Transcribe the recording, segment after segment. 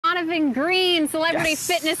Donovan Green, celebrity Yes.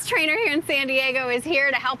 fitness trainer here in San Diego, is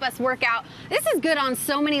here to help us work out. This is good on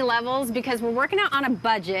so many levels because we're working out on a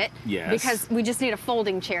budget. Yes. Because we just need a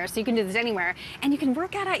folding chair, so you can do this anywhere. And you can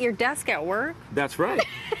work out at your desk at work. That's right.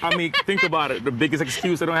 I mean, think about it. The biggest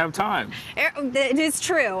excuse, I don't have time. It is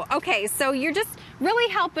true. Okay, so you're just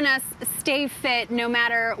really helping us stay fit no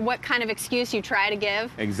matter what kind of excuse you try to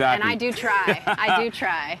give. Exactly. And I do try. I do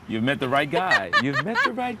try. You've met the right guy. You've met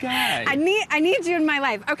the right guy. I need you in my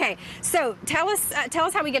life. Okay, so tell us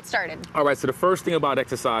how we get started. All right, so the first thing about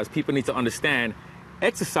exercise, people need to understand,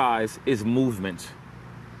 exercise is movement.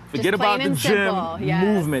 Forget about the gym,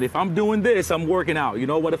 movement. If I'm doing this, I'm working out. You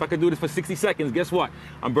know what? If I could do this for 60 seconds, guess what?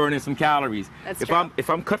 I'm burning some calories. That's true. If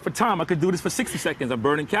I'm cut for time, I could do this for 60 seconds. I'm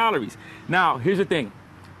burning calories. Now, here's the thing.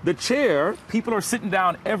 The chair, people are sitting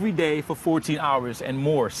down every day for 14 hours and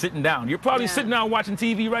more, sitting down. You're probably sitting down watching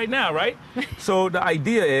TV right now, right? So the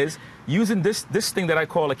idea is using this thing that I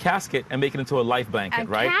call a casket and making it into a life blanket,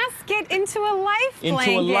 right? A casket into a life blanket.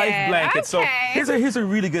 Into a life blanket. Okay. So here's a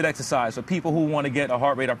really good exercise for people who want to get a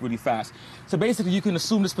heart rate up really fast. So basically you can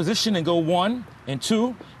assume this position and go 1 and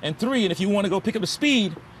 2 and 3. And if you want to go pick up the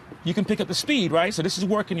speed, you can pick up the speed, right? So this is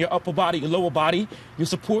working your upper body, your lower body, you're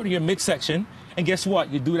supporting your midsection. And guess what?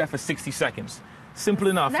 You do that for 60 seconds. Simple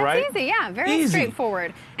enough, right? That's easy, yeah. Very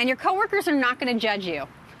straightforward. And your coworkers are not going to judge you.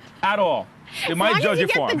 At all. They might judge you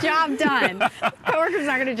for it. As long as you get the job done, coworkers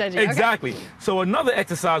aren't going to judge you. Exactly. Okay. So another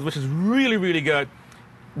exercise, which is really, really good,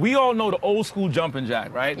 we all know the old school jumping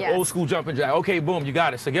jack, right? Yes. Old school jumping jack. Okay, boom, you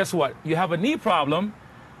got it. So guess what? You have a knee problem,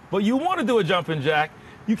 but you want to do a jumping jack,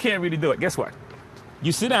 you can't really do it. Guess what?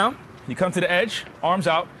 You sit down, you come to the edge, arms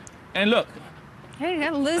out, and look. Hey,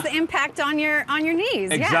 you lose the impact on your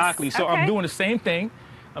knees. Exactly. Yes. So okay. I'm doing the same thing.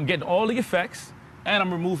 I'm getting all the effects, and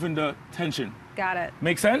I'm removing the tension. Got it.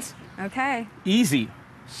 Make sense? Okay. Easy.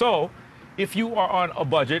 So if you are on a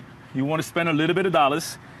budget, you want to spend a little bit of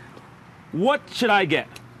dollars, what should I get?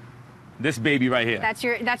 This baby right here. That's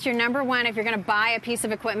your number one. If you're going to buy a piece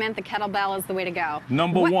of equipment, the kettlebell is the way to go.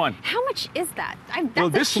 Number one. How much is that?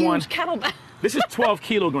 This a huge one, kettlebell. This is 12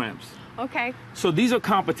 kilograms. Okay. So these are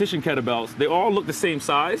competition kettlebells. They all look the same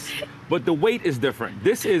size, but the weight is different.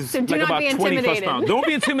 This is like about 20 plus pounds. Don't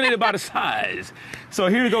be intimidated by the size. So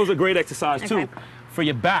here goes a great exercise too. For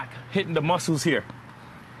your back, hitting the muscles here.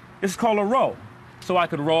 This is called a row. So I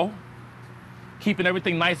could row, keeping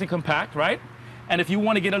everything nice and compact, right? And if you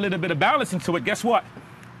want to get a little bit of balance into it, guess what?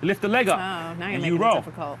 Lift the leg up. Oh, now you're and making row. it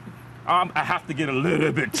difficult. I have to get a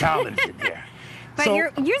little bit challenged there. But so,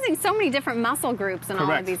 you're using so many different muscle groups in all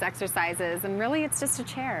correct. of these exercises, and really it's just a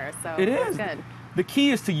chair, so it that's is good. The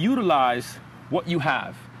key is to utilize what you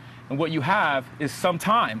have. And what you have is some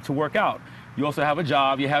time to work out. You also have a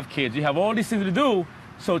job, you have kids, you have all these things to do.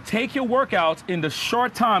 So take your workouts in the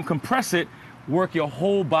short time, compress it, work your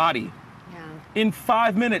whole body. Yeah. In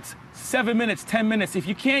 5 minutes, 7 minutes, 10 minutes. If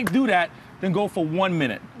you can't do that, then go for 1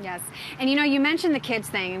 minute. Yes. And you know, you mentioned the kids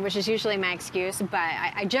thing, which is usually my excuse, but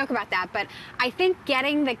I joke about that. But I think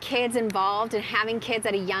getting the kids involved and having kids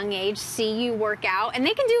at a young age see you work out, and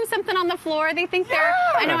they can do something on the floor. They think they're,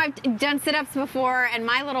 I know I've done sit-ups before, and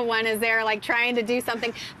my little one is there like trying to do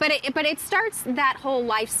something. But it starts that whole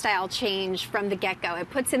lifestyle change from the get-go. It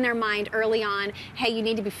puts in their mind early on, hey, you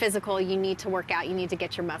need to be physical, you need to work out, you need to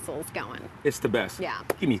get your muscles going. It's the best. Yeah.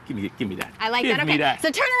 Give me that. I like Give that. me Okay. that. So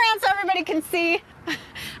turn around so everybody can see.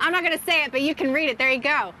 I'm not going to say it, but you can read it. There you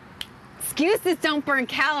go. Excuses don't burn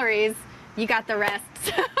calories. You got the rest.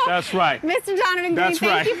 That's right. Mr. Donovan Green,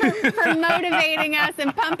 thank you for motivating us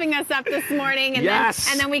and pumping us up this morning. And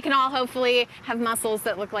yes. Then we can all hopefully have muscles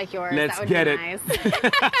that look like yours. Let's that would get be it.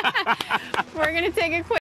 nice. We're going to take a quick